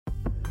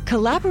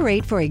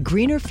Collaborate for a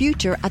greener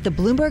future at the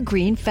Bloomberg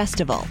Green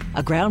Festival,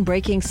 a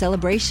groundbreaking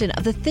celebration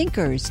of the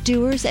thinkers,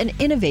 doers, and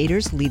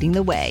innovators leading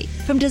the way.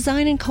 From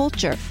design and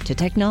culture to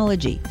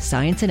technology,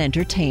 science, and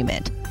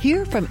entertainment.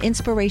 Hear from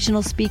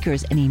inspirational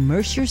speakers and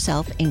immerse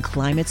yourself in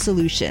climate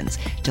solutions.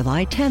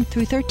 July 10th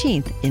through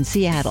 13th in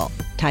Seattle.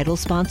 Title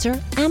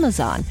sponsor,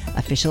 Amazon.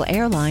 Official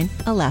airline,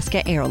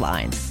 Alaska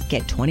Airlines.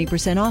 Get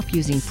 20% off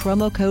using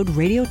promo code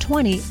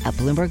Radio20 at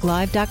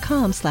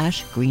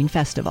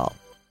BloombergLive.com/greenfestival.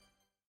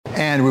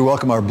 And we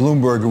welcome our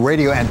Bloomberg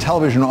radio and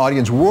television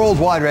audience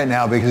worldwide right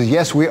now because,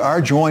 yes, we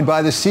are joined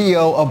by the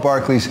CEO of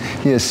Barclays.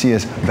 He is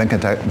C.S.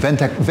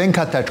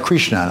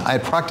 Venkatakrishnan. I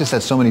had practiced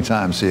that so many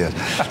times, C.S.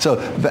 So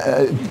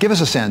give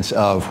us a sense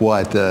of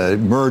what the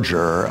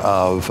merger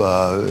of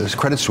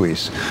Credit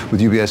Suisse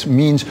with UBS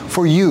means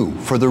for you,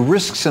 for the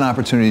risks and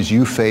opportunities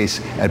you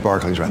face at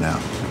Barclays right now.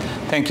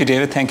 Thank you,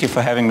 David. Thank you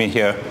for having me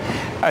here.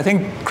 I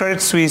think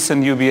Credit Suisse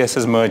and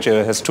UBS's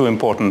merger has two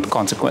important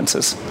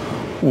consequences.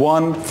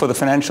 One, for the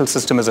financial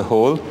system as a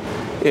whole,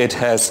 it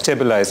has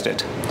stabilized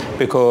it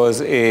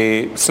because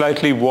a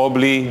slightly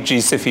wobbly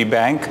G-SIFI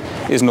bank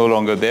is no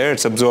longer there.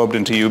 It's absorbed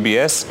into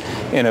UBS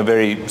in a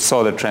very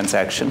solid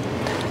transaction.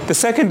 The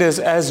second is,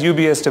 as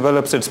UBS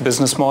develops its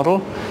business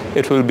model,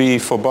 it will be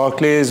for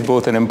Barclays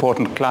both an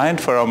important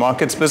client for our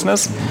markets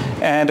business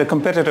and a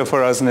competitor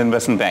for us in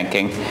investment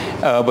banking.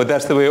 But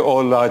that's the way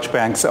all large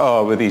banks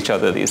are with each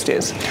other these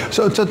days.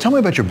 So tell me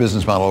about your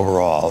business model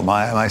overall.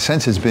 My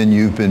sense has been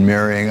you've been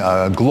marrying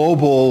a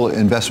global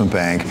investment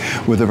bank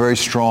with a very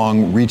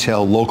strong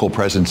retail local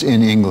presence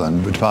in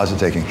England with deposit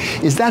taking.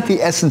 Is that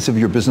the essence of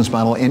your business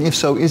model? And if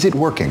so, is it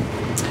working?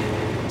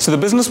 So the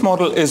business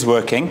model is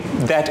working.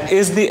 That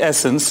is the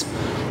essence,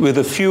 with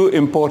a few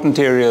important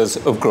areas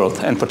of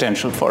growth and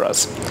potential for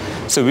us.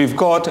 So we've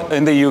got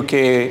in the UK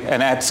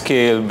an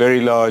at-scale, very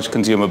large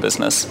consumer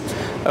business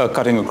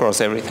cutting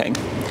across everything.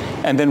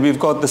 And then we've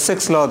got the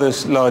sixth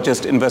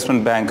largest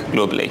investment bank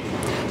globally,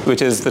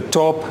 which is the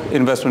top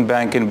investment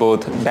bank in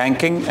both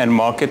banking and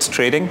markets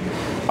trading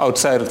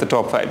outside of the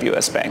top 5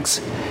 US banks.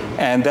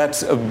 And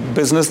that's a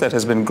business that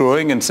has been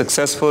growing and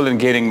successful in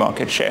gaining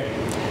market share.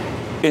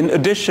 In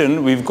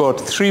addition, we've got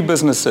three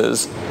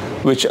businesses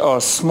which are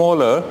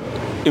smaller,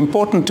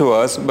 important to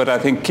us, but I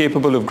think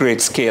capable of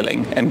great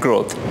scaling and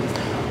growth.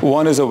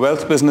 One is a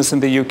wealth business in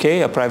the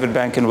UK, a private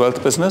bank and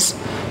wealth business.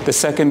 The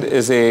second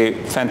is a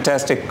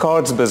fantastic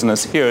cards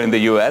business here in the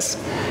US.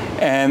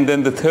 And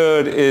then the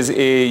third is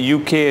a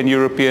UK and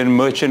European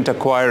merchant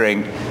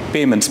acquiring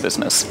payments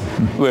business,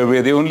 where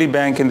we're the only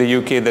bank in the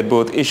UK that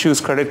both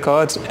issues credit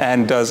cards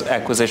and does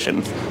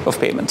acquisition of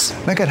payments.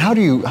 Venkat, how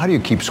do you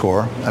keep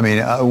score? I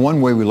mean,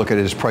 one way we look at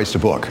it is price to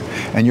book.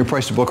 And your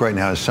price to book right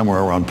now is somewhere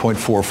around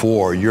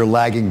 0.44. You're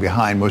lagging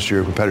behind most of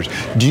your competitors.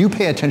 Do you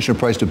pay attention to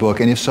price to book?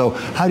 And if so,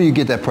 how do you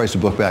get that price to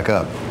book back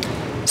up?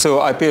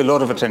 So I pay a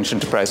lot of attention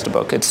to price to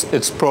book.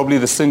 It's probably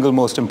the single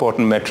most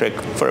important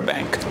metric for a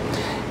bank.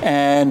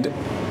 And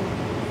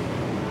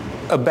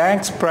a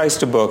bank's price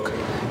to book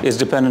is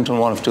dependent on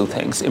one of two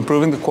things: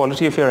 improving the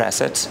quality of your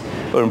assets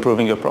or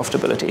improving your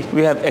profitability.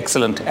 We have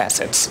excellent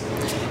assets.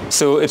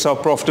 So it's our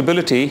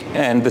profitability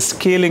and the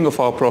scaling of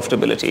our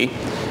profitability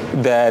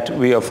that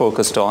we are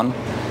focused on.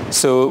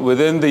 So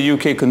within the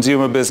UK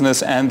consumer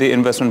business and the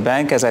investment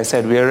bank, as I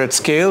said, we are at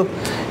scale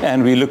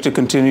and we look to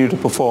continue to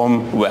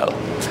perform well.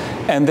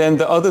 And then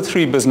the other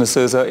three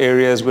businesses are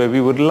areas where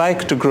we would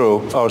like to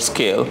grow our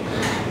scale.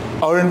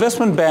 Our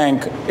investment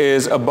bank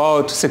is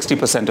about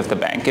 60% of the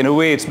bank. In a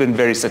way, it's been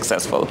very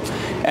successful.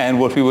 And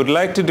what we would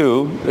like to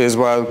do is,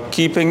 while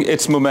keeping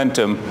its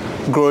momentum,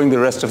 growing the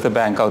rest of the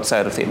bank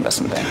outside of the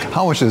investment bank.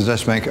 How much does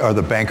this bank are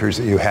the bankers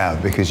that you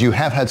have? Because you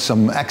have had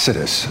some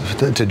exodus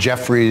to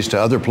Jefferies, to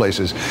other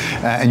places,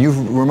 and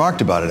you've remarked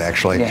about it,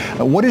 actually.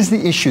 Yeah. What is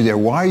the issue there?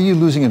 Why are you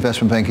losing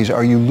investment bankers?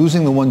 Are you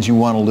losing the ones you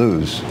want to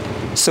lose?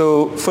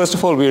 So first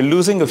of all, we're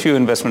losing a few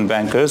investment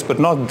bankers, but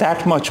not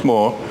that much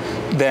more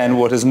than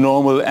what is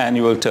normal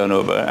annual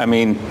turnover. I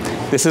mean,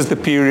 this is the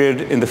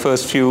period in the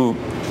first few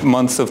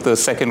months of the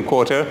second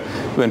quarter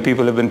when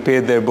people have been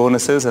paid their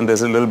bonuses and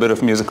there's a little bit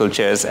of musical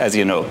chairs, as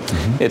you know.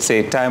 Mm-hmm. It's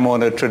a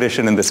time-honored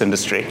tradition in this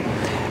industry.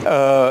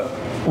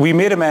 We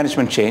made a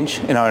management change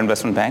in our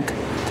investment bank.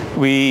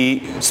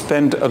 We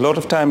spent a lot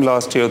of time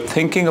last year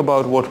thinking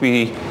about what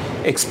we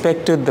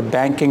expected the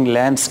banking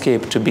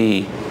landscape to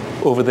be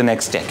over the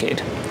next decade.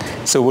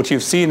 So what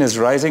you've seen is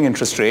rising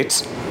interest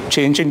rates,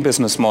 changing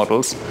business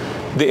models,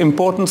 the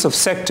importance of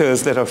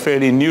sectors that are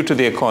fairly new to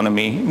the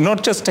economy,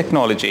 not just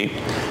technology,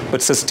 but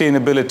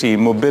sustainability,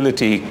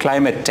 mobility,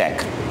 climate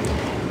tech.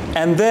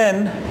 And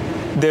then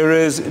there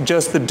is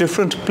just the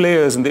different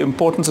players and the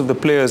importance of the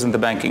players in the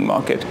banking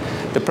market.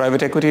 The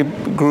private equity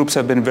groups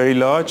have been very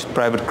large.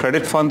 Private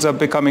credit funds are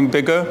becoming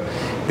bigger.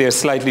 They're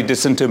slightly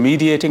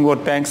disintermediating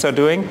what banks are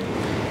doing.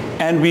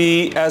 And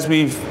as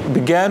we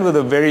began with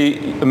a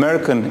very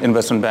American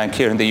investment bank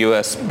here in the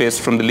US,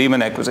 based from the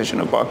Lehman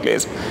acquisition of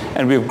Barclays,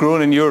 and we've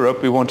grown in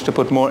Europe, we wanted to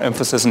put more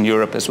emphasis in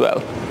Europe as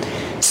well.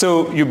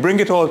 So you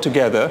bring it all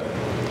together,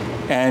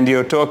 And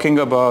you're talking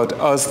about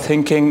us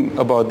thinking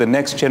about the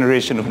next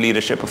generation of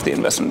leadership of the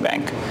investment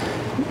bank.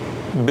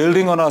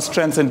 Building on our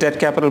strengths in debt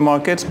capital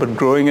markets, but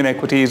growing in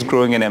equities,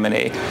 growing in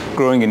M&A,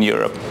 growing in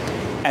Europe.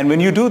 And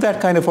when you do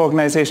that kind of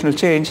organizational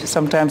change,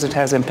 sometimes it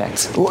has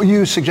impacts. Well,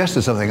 you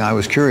suggested something I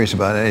was curious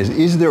about.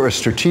 Is there a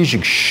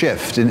strategic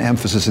shift in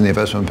emphasis in the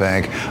investment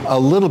bank a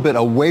little bit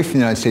away from the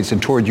United States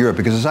and toward Europe?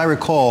 Because as I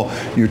recall,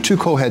 your two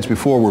co-heads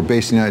before were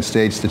based in the United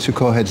States. The two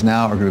co-heads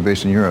now are going to be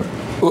based in Europe.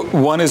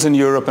 One is in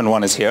Europe and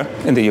one is here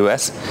in the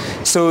US.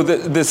 So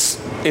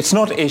it's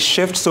not a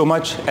shift so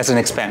much as an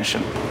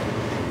expansion.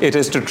 It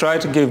is to try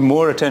to give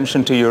more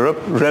attention to Europe.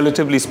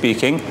 Relatively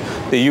speaking,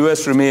 the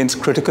US remains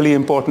critically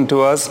important to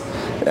us,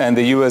 and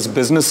the US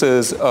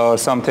businesses are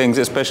some things,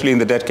 especially in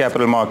the debt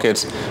capital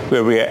markets,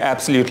 where we are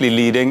absolutely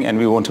leading, and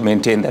we want to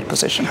maintain that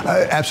position.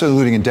 Absolutely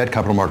leading in debt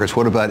capital markets.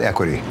 What about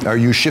equity? Are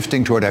you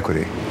shifting toward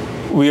equity?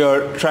 We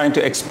are trying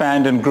to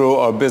expand and grow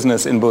our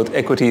business in both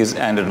equities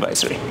and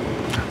advisory.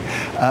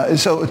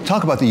 So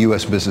talk about the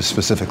U.S. business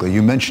specifically.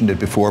 You mentioned it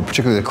before,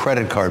 particularly the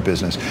credit card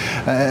business.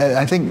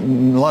 I think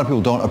a lot of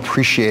people don't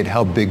appreciate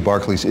how big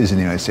Barclays is in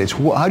the United States.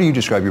 How do you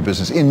describe your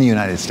business in the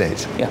United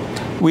States? Yeah,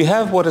 we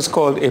have what is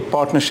called a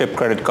partnership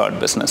credit card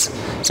business.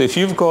 So if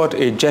you've got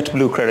a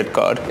JetBlue credit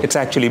card, it's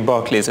actually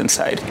Barclays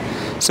inside.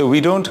 So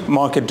we don't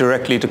market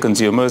directly to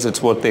consumers.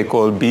 It's what they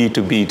call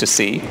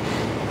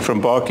B2B2C. From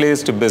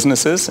Barclays to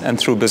businesses and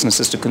through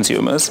businesses to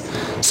consumers.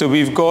 So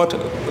we've got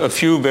a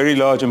few very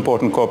large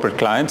important corporate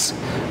clients.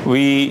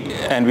 We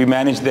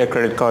manage their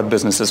credit card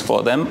businesses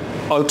for them.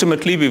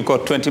 Ultimately, we've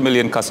got 20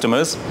 million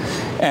customers,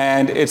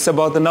 and it's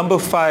about the number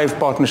 5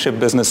 partnership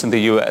business in the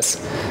US.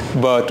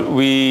 But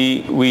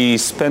we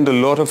spend a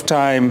lot of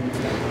time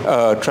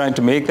trying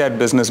to make that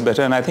business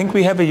better, and I think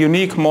we have a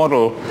unique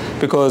model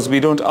because we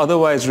don't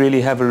otherwise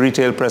really have a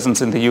retail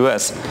presence in the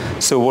US.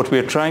 So what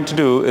we're trying to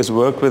do is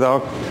work with our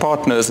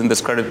partners in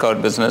this credit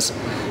card business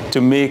to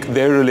make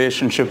their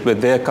relationship with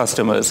their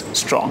customers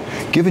strong.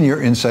 Given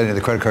your insight into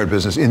the credit card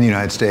business in the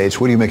United States,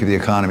 what do you make of the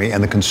economy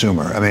and the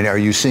consumer? I mean, are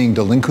you seeing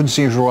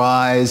delinquencies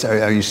rise?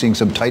 Are you seeing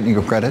some tightening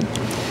of credit?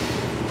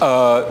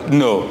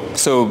 No.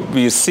 So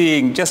we're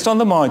seeing, just on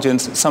the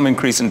margins, some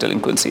increase in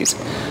delinquencies.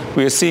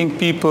 We're seeing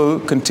people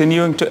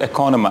continuing to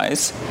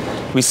economize.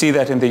 We see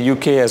that in the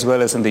UK as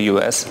well as in the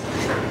US.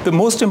 The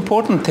most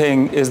important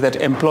thing is that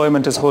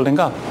employment is holding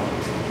up.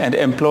 And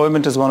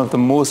employment is one of the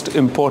most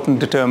important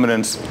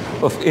determinants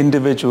of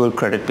individual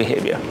credit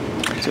behavior.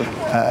 So,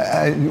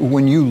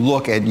 when you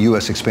look at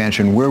U.S.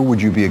 expansion, where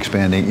would you be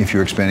expanding if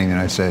you're expanding in the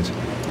United States?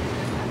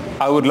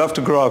 I would love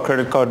to grow our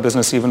credit card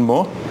business even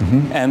more.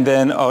 Mm-hmm. And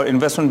then our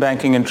investment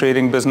banking and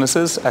trading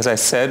businesses, as I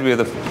said, we're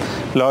the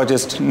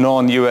largest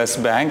non-US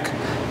bank,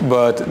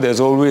 but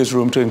there's always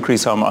room to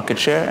increase our market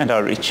share and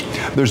our reach.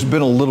 There's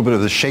been a little bit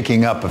of the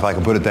shaking up, if I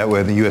can put it that way,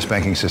 of the U.S.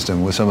 banking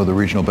system with some of the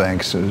regional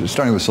banks,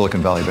 starting with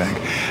Silicon Valley Bank.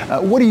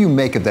 What do you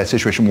make of that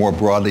situation more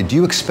broadly? Do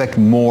you expect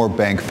more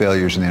bank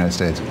failures in the United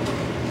States?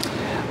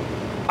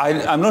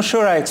 I'm not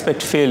sure I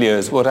expect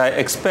failures. What I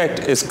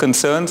expect is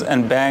concerns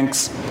and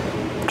banks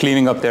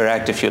cleaning up their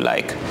act, if you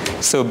like.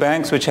 So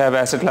banks which have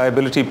asset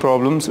liability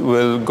problems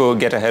will go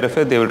get ahead of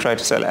it. They will try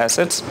to sell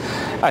assets.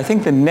 I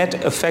think the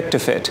net effect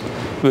of it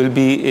will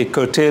be a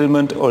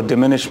curtailment or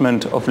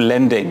diminishment of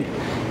lending,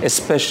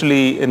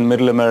 especially in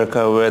Middle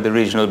America where the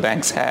regional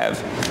banks have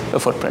a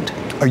footprint.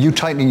 Are you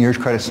tightening your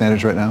credit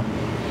standards right now?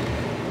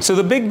 So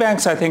the big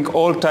banks, I think,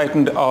 all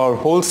tightened our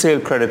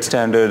wholesale credit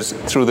standards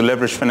through the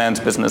leveraged finance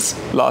business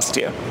last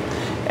year.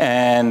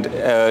 And,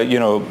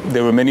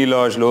 there were many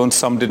large loans,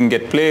 some didn't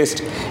get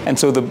placed. And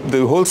so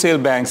the wholesale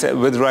banks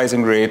with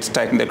rising rates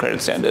tightened their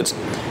credit standards.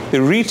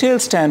 The retail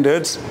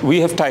standards, we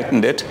have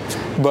tightened it,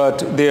 but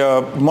they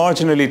are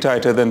marginally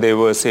tighter than they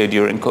were, say,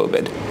 during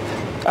COVID.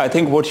 I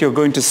think what you're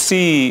going to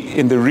see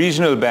in the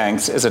regional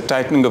banks is a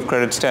tightening of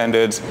credit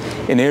standards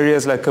in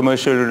areas like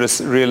commercial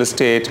real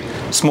estate,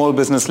 small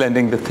business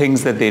lending, the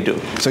things that they do.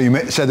 So you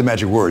said the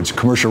magic words,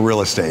 commercial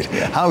real estate.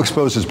 Yeah. How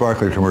exposed is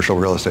Barclays to commercial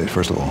real estate,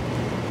 first of all?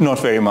 Not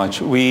very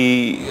much.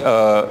 We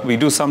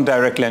do some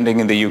direct lending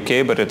in the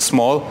UK, but it's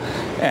small.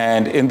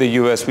 And in the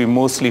US, we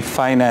mostly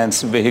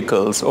finance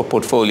vehicles or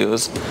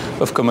portfolios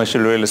of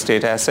commercial real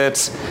estate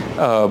assets.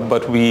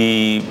 But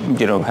we,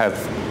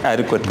 have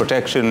adequate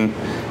protection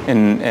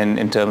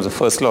in terms of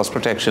first loss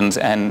protections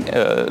and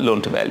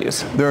loan to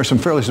values. There are some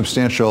fairly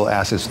substantial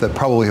assets that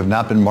probably have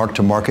not been marked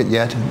to market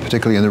yet,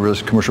 particularly in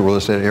the commercial real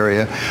estate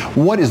area.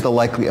 What is the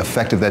likely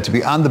effect of that to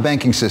be on the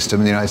banking system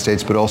in the United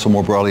States, but also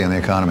more broadly on the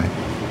economy?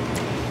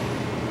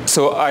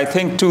 So I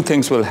think two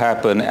things will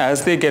happen.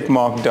 As they get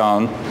marked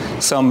down,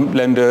 some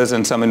lenders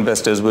and some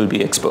investors will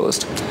be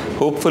exposed.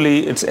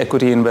 Hopefully, it's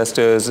equity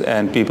investors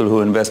and people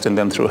who invest in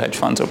them through hedge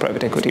funds or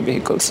private equity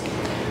vehicles.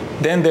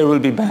 Then there will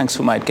be banks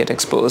who might get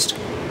exposed.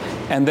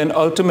 And then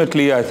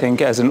ultimately, I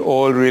think, as in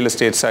all real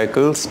estate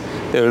cycles,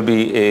 there will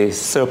be a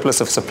surplus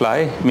of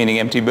supply, meaning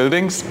empty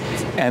buildings,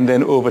 and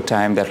then over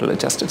time that will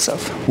adjust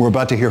itself. We're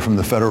about to hear from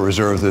the Federal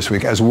Reserve this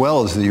week, as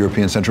well as the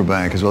European Central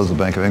Bank, as well as the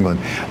Bank of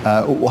England.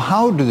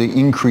 How do the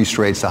increased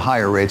rates, the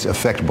higher rates,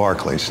 affect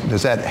Barclays?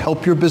 Does that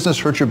help your business,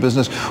 hurt your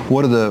business?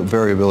 What are the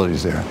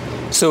variabilities there?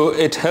 So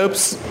it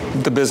helps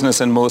the business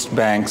and most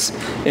banks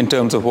in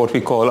terms of what we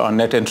call our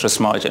net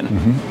interest margin,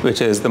 which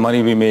is the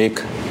money we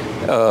make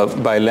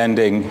by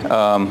lending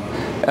our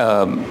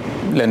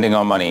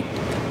money.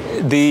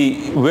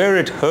 Where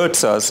it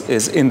hurts us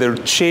is in the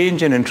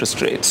change in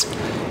interest rates.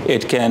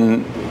 It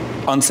can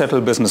unsettle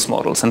business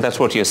models, and that's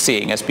what you're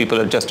seeing as people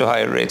adjust to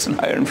higher rates and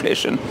higher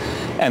inflation.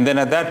 And then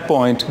at that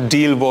point,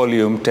 deal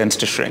volume tends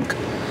to shrink.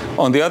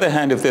 On the other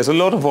hand, if there's a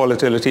lot of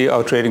volatility,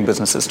 our trading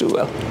businesses do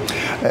well.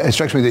 It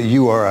strikes me that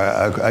you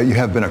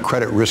have been a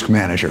credit risk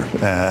manager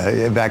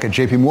back at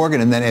JP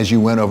Morgan, and then as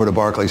you went over to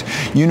Barclays,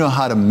 you know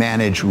how to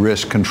manage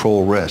risk,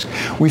 control risk.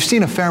 We've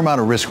seen a fair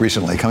amount of risk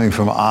recently coming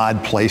from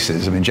odd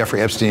places. I mean, Jeffrey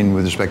Epstein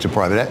with respect to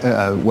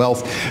private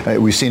wealth.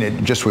 We've seen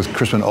it just with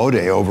Crispin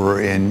O'Day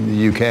over in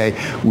the UK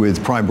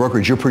with prime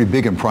brokerage. You're pretty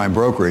big in prime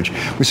brokerage.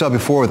 We saw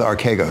before with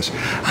Archegos.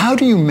 How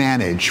do you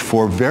manage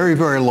for very,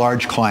 very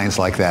large clients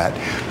like that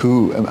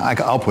who,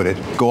 I'll put it,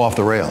 go off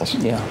the rails?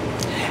 Yeah.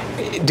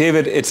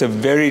 David, it's a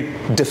very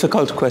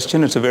difficult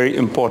question. It's a very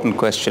important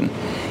question.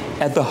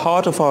 At the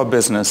heart of our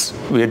business,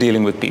 we are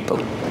dealing with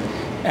people.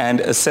 And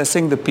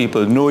assessing the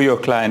people, know your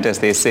client, as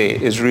they say,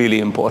 is really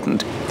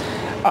important.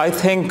 I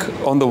think,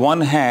 on the one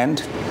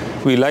hand,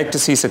 we like to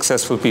see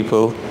successful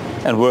people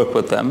and work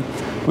with them.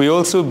 We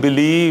also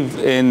believe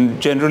in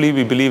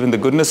the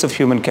goodness of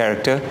human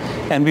character,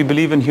 and we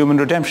believe in human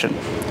redemption.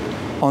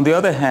 On the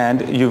other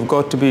hand, you've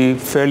got to be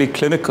fairly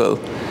clinical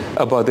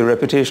about the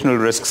reputational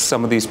risks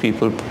some of these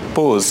people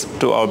pose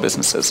to our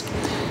businesses.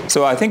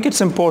 So I think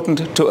it's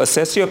important to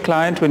assess your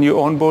client when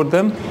you onboard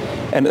them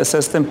and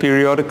assess them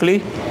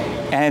periodically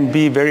and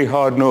be very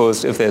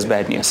hard-nosed if there's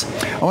bad news.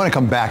 I want to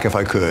come back, if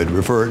I could,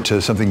 refer to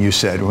something you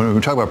said. When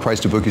we talk about price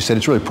to book, you said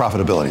it's really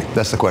profitability.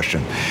 That's the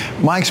question.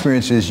 My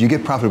experience is you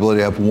get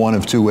profitability up one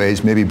of two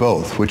ways, maybe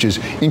both, which is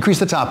increase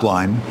the top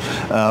line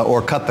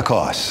or cut the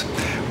costs.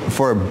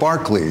 For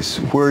Barclays,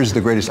 where is the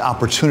greatest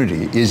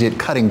opportunity? Is it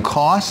cutting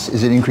costs?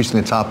 Is it increasing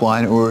the top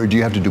line? Or do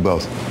you have to do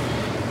both?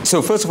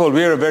 So first of all,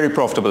 we're a very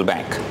profitable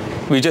bank.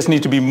 We just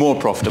need to be more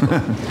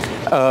profitable.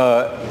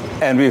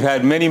 And we've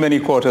had many, many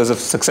quarters of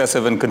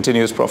successive and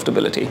continuous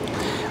profitability.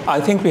 I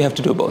think we have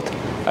to do both.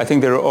 I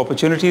think there are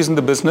opportunities in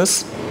the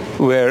business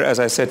where, as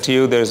I said to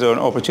you, there's an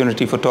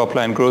opportunity for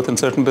top-line growth in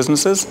certain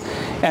businesses.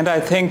 And I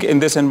think in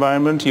this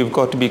environment, you've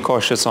got to be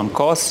cautious on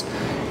costs,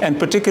 and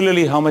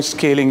particularly how much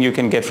scaling you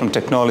can get from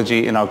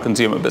technology in our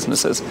consumer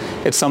businesses.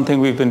 It's something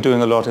we've been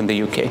doing a lot in the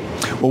UK.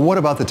 Well, what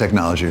about the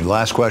technology?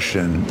 Last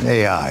question,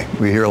 AI.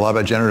 We hear a lot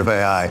about generative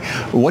AI.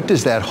 What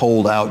does that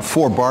hold out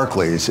for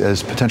Barclays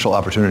as potential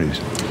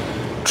opportunities?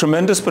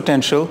 Tremendous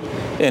potential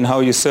in how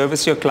you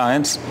service your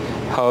clients,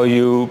 how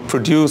you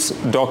produce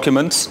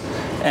documents,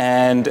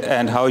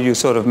 and how you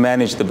sort of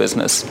manage the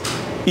business.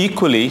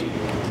 Equally,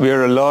 we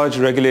are a large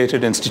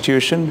regulated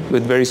institution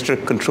with very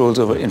strict controls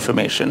over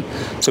information.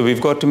 So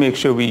we've got to make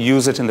sure we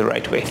use it in the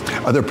right way.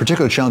 Are there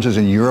particular challenges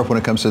in Europe when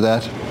it comes to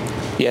that?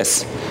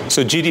 Yes.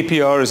 So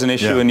GDPR is an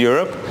issue in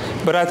Europe,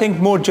 but I think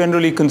more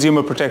generally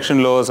consumer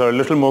protection laws are a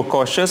little more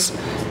cautious,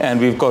 and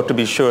we've got to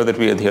be sure that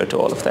we adhere to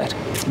all of that.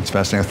 It's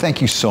fascinating.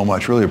 Thank you so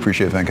much. Really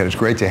appreciate it, Venkat. It's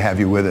great to have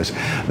you with us.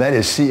 That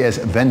is CS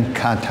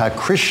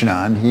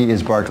Venkatakrishnan. He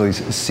is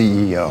Barclays'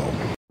 CEO.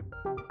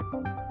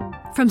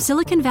 From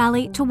Silicon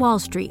Valley to Wall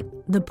Street,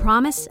 the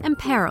promise and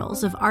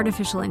perils of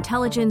artificial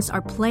intelligence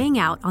are playing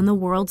out on the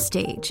world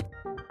stage.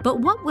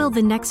 But what will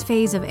the next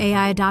phase of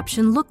AI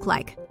adoption look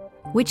like?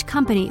 Which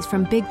companies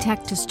from big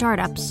tech to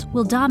startups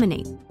will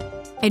dominate?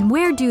 And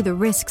where do the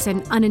risks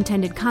and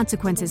unintended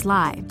consequences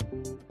lie?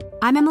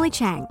 I'm Emily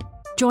Chang.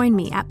 Join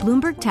me at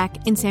Bloomberg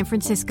Tech in San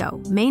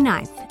Francisco, May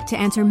 9th, to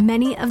answer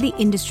many of the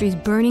industry's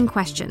burning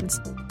questions,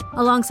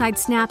 alongside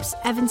Snap's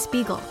Evan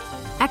Spiegel,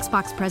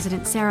 Xbox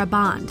President Sarah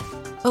Bond,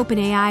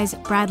 OpenAI's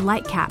Brad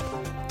Lightcap,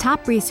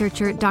 top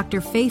researcher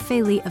Dr. Fei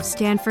Li of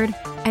Stanford,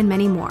 and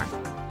many more.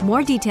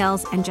 More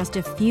details and just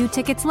a few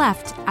tickets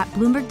left at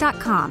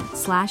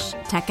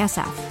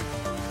Bloomberg.com/TechSF.